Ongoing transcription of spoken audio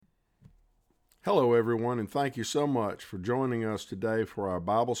Hello, everyone, and thank you so much for joining us today for our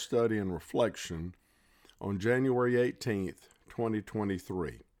Bible study and reflection on January 18th,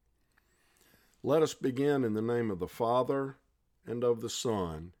 2023. Let us begin in the name of the Father, and of the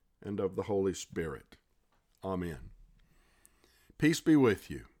Son, and of the Holy Spirit. Amen. Peace be with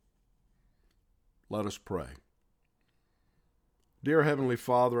you. Let us pray. Dear Heavenly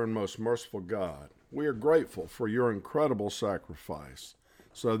Father and most merciful God, we are grateful for your incredible sacrifice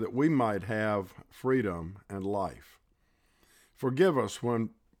so that we might have freedom and life. Forgive us when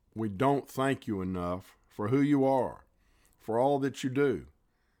we don't thank you enough for who you are, for all that you do,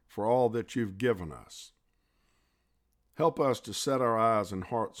 for all that you've given us. Help us to set our eyes and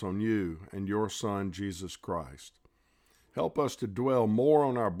hearts on you and your Son, Jesus Christ. Help us to dwell more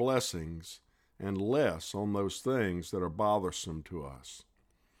on our blessings and less on those things that are bothersome to us.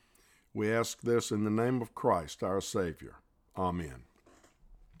 We ask this in the name of Christ, our Savior. Amen.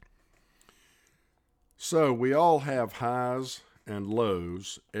 So we all have highs and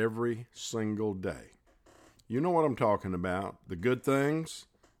lows every single day. You know what I'm talking about, the good things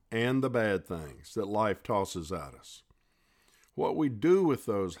and the bad things that life tosses at us. What we do with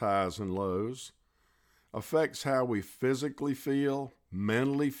those highs and lows affects how we physically feel,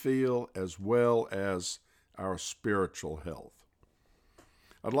 mentally feel, as well as our spiritual health.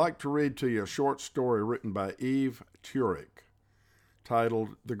 I'd like to read to you a short story written by Eve Turek,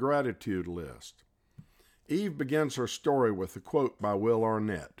 titled The Gratitude List. Eve begins her story with a quote by Will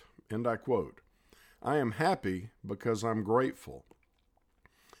Arnett, and I quote, "I am happy because I'm grateful.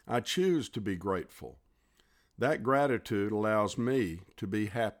 I choose to be grateful. That gratitude allows me to be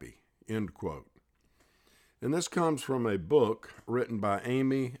happy," end quote. And this comes from a book written by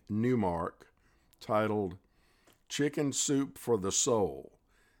Amy Newmark titled Chicken Soup for the Soul,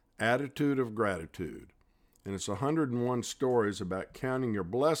 Attitude of Gratitude. And it's 101 stories about counting your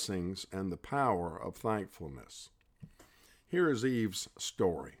blessings and the power of thankfulness. Here is Eve's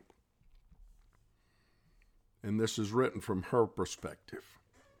story. And this is written from her perspective.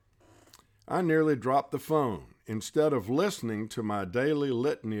 I nearly dropped the phone. Instead of listening to my daily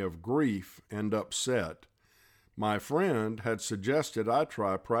litany of grief and upset, my friend had suggested I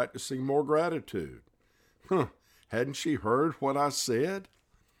try practicing more gratitude. Hadn't she heard what I said?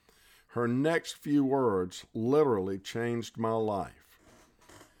 Her next few words literally changed my life.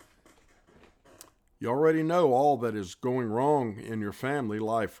 You already know all that is going wrong in your family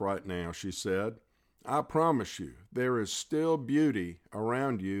life right now, she said. I promise you, there is still beauty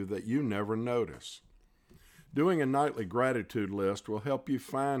around you that you never notice. Doing a nightly gratitude list will help you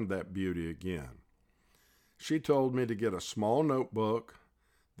find that beauty again. She told me to get a small notebook,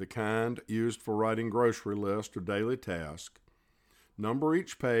 the kind used for writing grocery lists or daily tasks. Number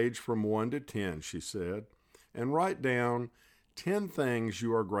each page from 1 to 10, she said, and write down 10 things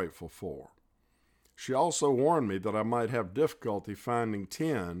you are grateful for. She also warned me that I might have difficulty finding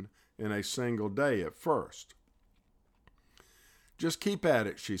 10 in a single day at first. Just keep at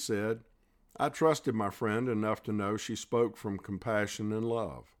it, she said. I trusted my friend enough to know she spoke from compassion and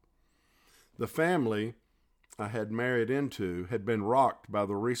love. The family I had married into had been rocked by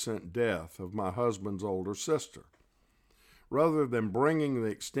the recent death of my husband's older sister. Rather than bringing the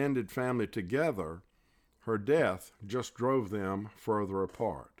extended family together, her death just drove them further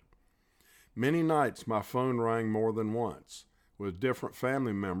apart. Many nights my phone rang more than once, with different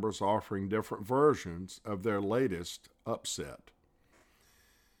family members offering different versions of their latest upset.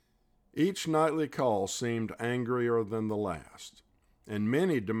 Each nightly call seemed angrier than the last, and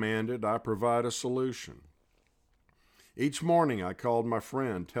many demanded I provide a solution. Each morning I called my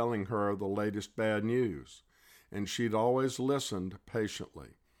friend, telling her the latest bad news, and she'd always listened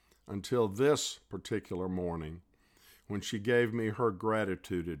patiently until this particular morning when she gave me her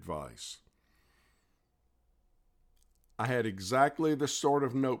gratitude advice. I had exactly the sort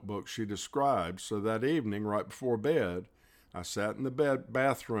of notebook she described, so that evening, right before bed, I sat in the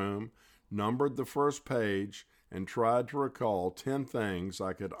bathroom, numbered the first page, and tried to recall 10 things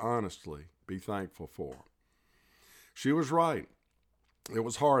I could honestly be thankful for. She was right. It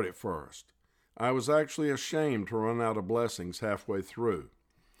was hard at first. I was actually ashamed to run out of blessings halfway through.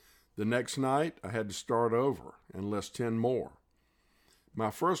 The next night, I had to start over and list 10 more.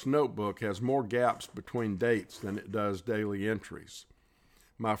 My first notebook has more gaps between dates than it does daily entries.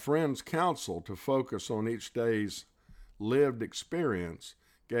 My friend's counsel to focus on each day's lived experience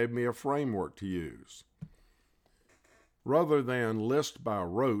gave me a framework to use. Rather than list by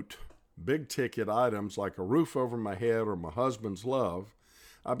rote big-ticket items like a roof over my head or my husband's love,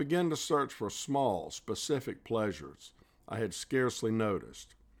 I began to search for small, specific pleasures I had scarcely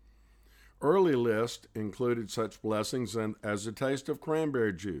noticed. Early lists included such blessings as a taste of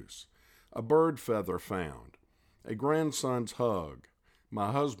cranberry juice, a bird feather found, a grandson's hug,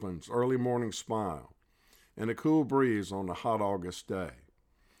 my husband's early morning smile, and a cool breeze on a hot August day.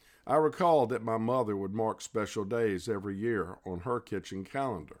 I recalled that my mother would mark special days every year on her kitchen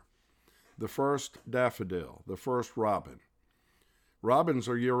calendar. The first daffodil, the first robin. Robins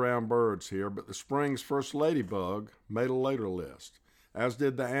are year-round birds here, but the spring's first ladybug made a later list, as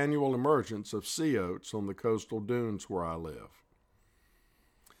did the annual emergence of sea oats on the coastal dunes where I live.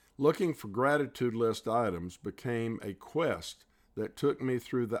 Looking for gratitude list items became a quest that took me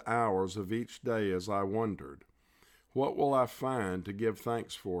through the hours of each day as I wondered, what will I find to give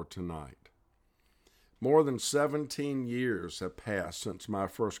thanks for tonight? More than 17 years have passed since my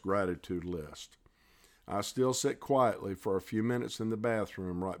first gratitude list. I still sit quietly for a few minutes in the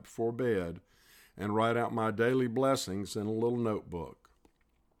bathroom right before bed and write out my daily blessings in a little notebook.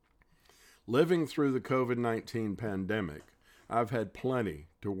 Living through the COVID-19 pandemic, I've had plenty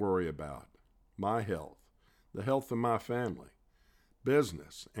to worry about. My health, the health of my family,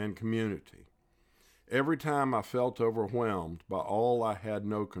 business, and community. Every time I felt overwhelmed by all I had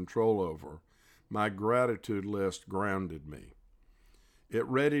no control over, my gratitude list grounded me. It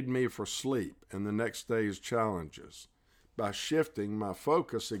readied me for sleep and the next day's challenges by shifting my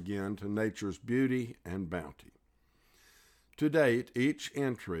focus again to nature's beauty and bounty. To date,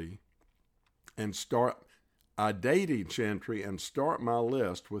 I date each entry and start my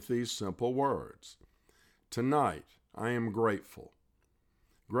list with these simple words. Tonight, I am grateful.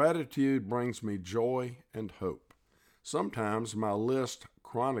 Gratitude brings me joy and hope. Sometimes my list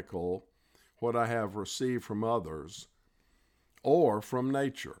chronicle what I have received from others or from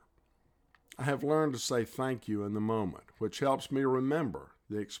nature. I have learned to say thank you in the moment, which helps me remember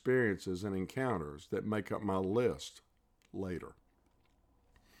the experiences and encounters that make up my list later.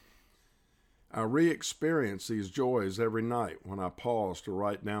 I re-experience these joys every night when I pause to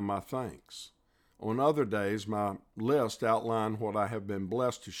write down my thanks. On other days, my list outlines what I have been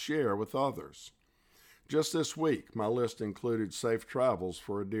blessed to share with others. Just this week, my list included safe travels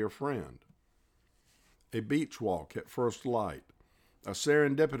for a dear friend, a beach walk at first light, a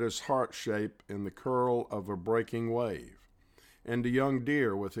serendipitous heart shape in the curl of a breaking wave, and a young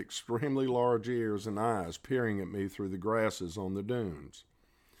deer with extremely large ears and eyes peering at me through the grasses on the dunes.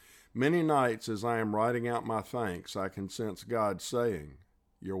 Many nights as I am writing out my thanks, I can sense God saying,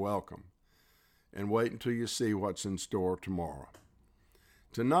 "You're welcome," and wait until you see what's in store tomorrow.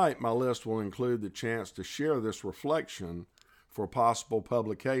 Tonight, my list will include the chance to share this reflection for possible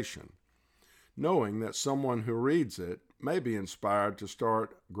publication, knowing that someone who reads it may be inspired to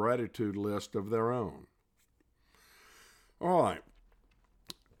start a gratitude list of their own. All right,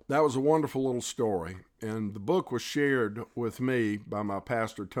 that was a wonderful little story, and the book was shared with me by my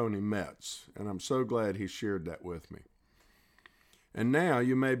pastor, Tony Metz, and I'm so glad he shared that with me. And now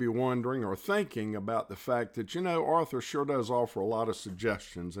you may be wondering or thinking about the fact that, Arthur sure does offer a lot of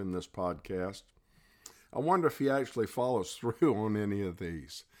suggestions in this podcast. I wonder if he actually follows through on any of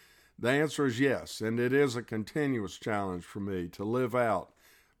these. The answer is yes, and it is a continuous challenge for me to live out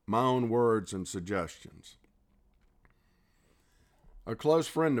my own words and suggestions. A close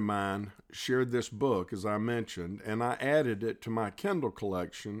friend of mine shared this book, as I mentioned, and I added it to my Kindle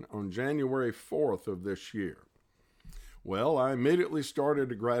collection on January 4th of this year. Well, I immediately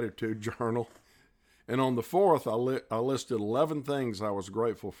started a gratitude journal, and on the 4th, I listed 11 things I was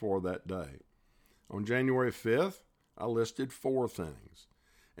grateful for that day. On January 5th, I listed 4 things.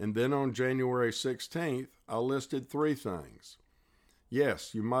 And then on January 16th, I listed 3 things.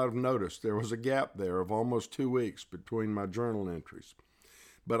 Yes, you might have noticed there was a gap there of almost 2 weeks between my journal entries.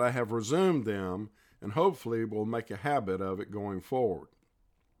 But I have resumed them and hopefully will make a habit of it going forward.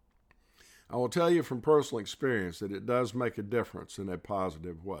 I will tell you from personal experience that it does make a difference in a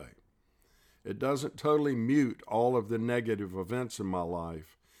positive way. It doesn't totally mute all of the negative events in my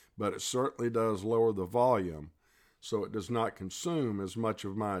life, but it certainly does lower the volume so it does not consume as much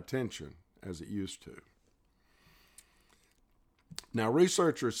of my attention as it used to. Now,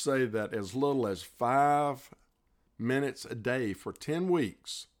 researchers say that as little as 5 minutes a day for 10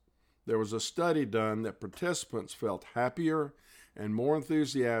 weeks, there was a study done that participants felt happier and more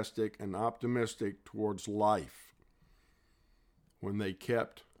enthusiastic and optimistic towards life when they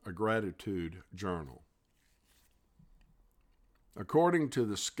kept a gratitude journal. According to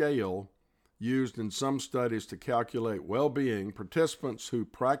the scale used in some studies to calculate well-being, participants who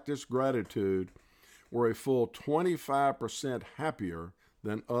practiced gratitude were a full 25% happier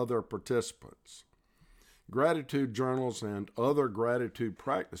than other participants. Gratitude journals and other gratitude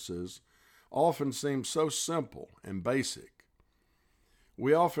practices often seem so simple and basic.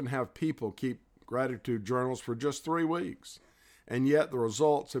 We often have people keep gratitude journals for just 3 weeks, and yet the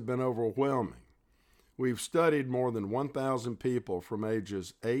results have been overwhelming. We've studied more than 1,000 people from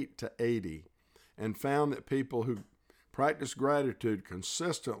ages 8 to 80 and found that people who practice gratitude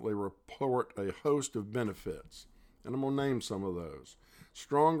consistently report a host of benefits. And I'm going to name some of those.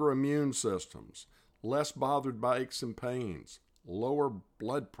 Stronger immune systems, less bothered by aches and pains, lower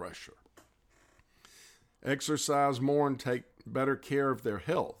blood pressure, exercise more and take better care of their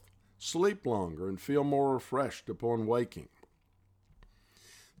health, sleep longer and feel more refreshed upon waking.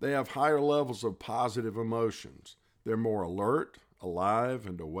 They have higher levels of positive emotions. They're more alert, alive,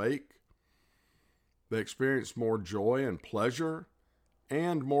 and awake. They experience more joy and pleasure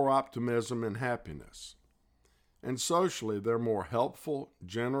and more optimism and happiness. And socially, they're more helpful,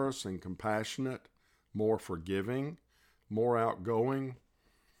 generous, and compassionate, more forgiving, more outgoing,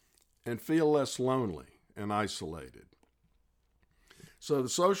 and feel less lonely and isolated. So the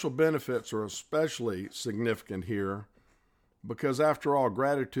social benefits are especially significant here because, after all,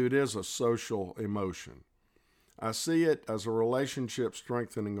 gratitude is a social emotion. I see it as a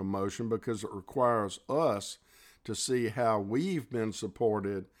relationship-strengthening emotion because it requires us to see how we've been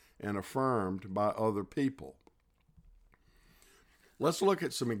supported and affirmed by other people. Let's look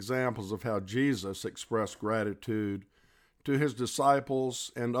at some examples of how Jesus expressed gratitude to his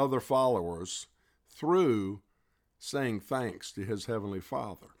disciples and other followers through saying thanks to his Heavenly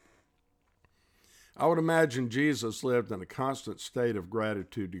Father. I would imagine Jesus lived in a constant state of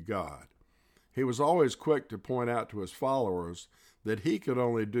gratitude to God. He was always quick to point out to his followers that he could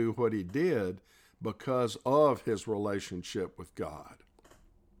only do what he did because of his relationship with God.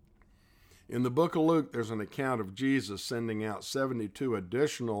 In the book of Luke, there's an account of Jesus sending out 72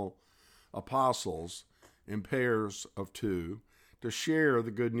 additional apostles in pairs of two to share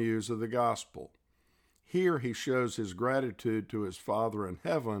the good news of the gospel. Here he shows his gratitude to his Father in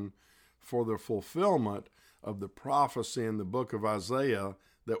heaven for the fulfillment of the prophecy in the book of Isaiah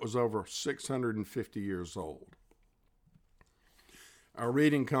that was over 650 years old. Our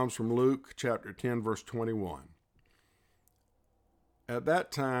reading comes from Luke chapter 10, verse 21. At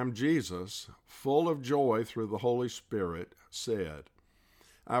that time, Jesus, full of joy through the Holy Spirit, said,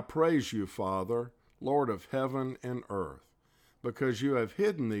 I praise you, Father, Lord of heaven and earth, because you have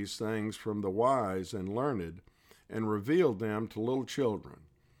hidden these things from the wise and learned and revealed them to little children.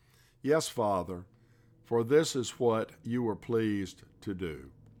 Yes, Father, for this is what you were pleased to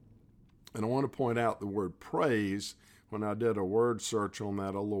do. And I want to point out the word praise. When I did a word search on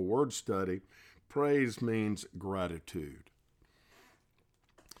that, a little word study, praise means gratitude.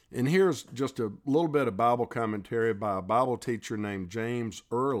 And here's just a little bit of Bible commentary by a Bible teacher named James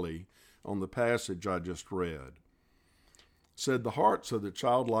Early on the passage I just read. Said the hearts of the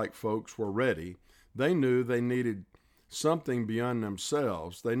childlike folks were ready. They knew they needed something beyond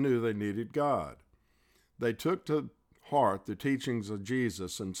themselves. They knew they needed God. They took to heart the teachings of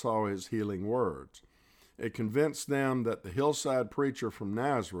Jesus and saw his healing words. It convinced them that the hillside preacher from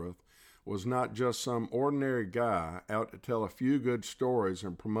Nazareth was not just some ordinary guy out to tell a few good stories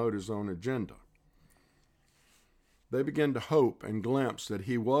and promote his own agenda. They began to hope and glimpse that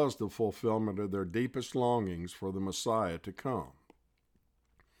he was the fulfillment of their deepest longings for the Messiah to come.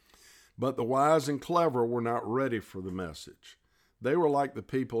 But the wise and clever were not ready for the message. They were like the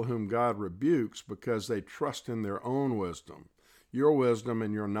people whom God rebukes because they trust in their own wisdom. Your wisdom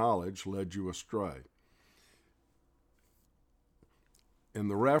and your knowledge led you astray. And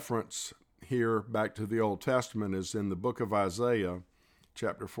the reference here back to the Old Testament is in the book of Isaiah,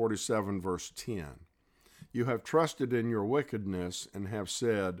 chapter 47, verse 10. You have trusted in your wickedness and have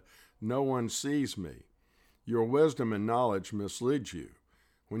said, no one sees me. Your wisdom and knowledge mislead you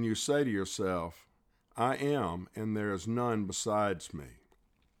when you say to yourself, I am, and there is none besides me.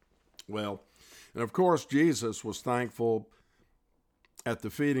 Well, and of course, Jesus was thankful at the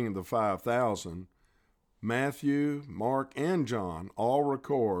feeding of the 5,000. Matthew, Mark, and John all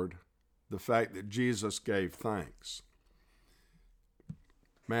record the fact that Jesus gave thanks.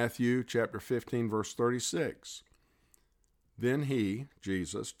 Matthew chapter 15, verse 36. Then he,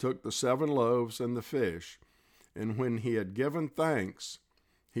 Jesus, took the 7 loaves and the fish, and when he had given thanks,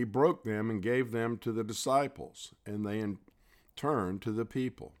 he broke them and gave them to the disciples, and they in turn to the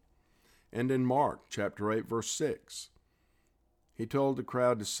people. And in Mark chapter 8, verse 6, he told the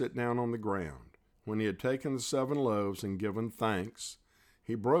crowd to sit down on the ground. When he had taken the 7 loaves and given thanks,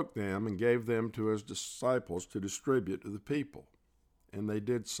 he broke them and gave them to his disciples to distribute to the people. And they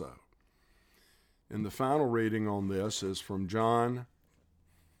did so. And the final reading on this is from John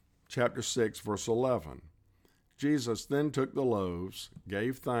chapter 6, verse 11. Jesus then took the loaves,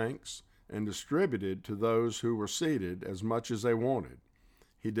 gave thanks, and distributed to those who were seated as much as they wanted.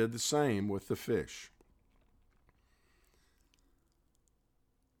 He did the same with the fish.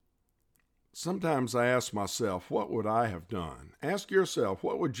 Sometimes I ask myself, what would I have done? Ask yourself,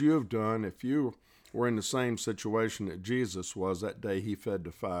 what would you have done if you were in the same situation that Jesus was that day he fed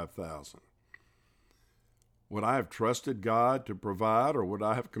the 5,000? Would I have trusted God to provide, or would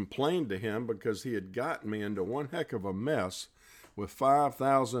I have complained to him because he had gotten me into one heck of a mess with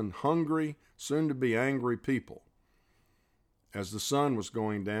 5,000 hungry, soon-to-be angry people as the sun was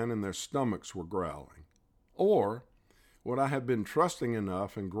going down and their stomachs were growling? Or would I have been trusting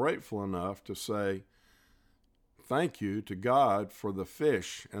enough and grateful enough to say thank you to God for the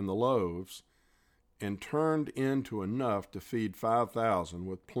fish and the loaves, and turned into enough to feed 5,000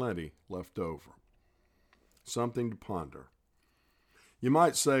 with plenty left over? Something to ponder. You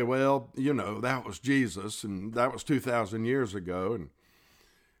might say, well, that was Jesus, and that was 2,000 years ago, and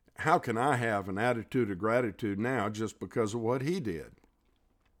how can I have an attitude of gratitude now just because of what he did?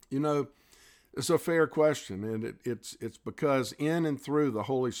 It's a fair question, and it's because in and through the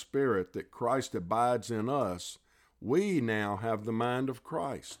Holy Spirit that Christ abides in us, we now have the mind of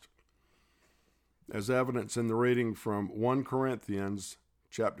Christ, as evidence in the reading from 1 Corinthians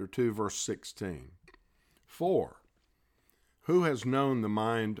chapter 2, verse 16. For who has known the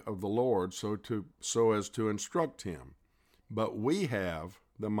mind of the Lord so as to instruct him? But we have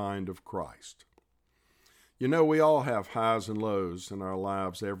the mind of Christ. We all have highs and lows in our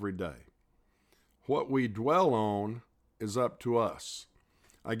lives every day. What we dwell on is up to us.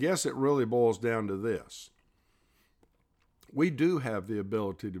 I guess it really boils down to this. We do have the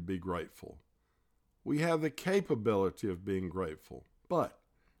ability to be grateful. We have the capability of being grateful. But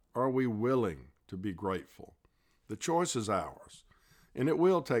are we willing to be grateful? The choice is ours, and it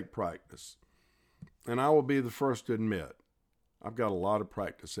will take practice. And I will be the first to admit, I've got a lot of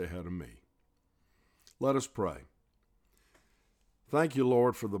practice ahead of me. Let us pray. Thank you,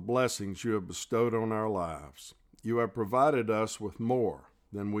 Lord, for the blessings you have bestowed on our lives. You have provided us with more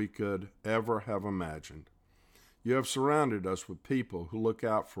than we could ever have imagined. You have surrounded us with people who look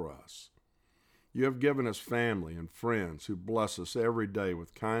out for us. You have given us family and friends who bless us every day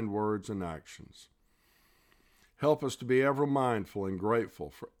with kind words and actions. Help us to be ever mindful and grateful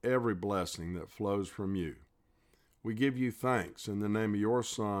for every blessing that flows from you. We give you thanks in the name of your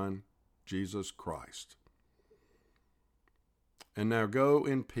Son, Jesus Christ. And now go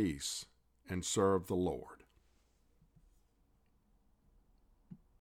in peace and serve the Lord.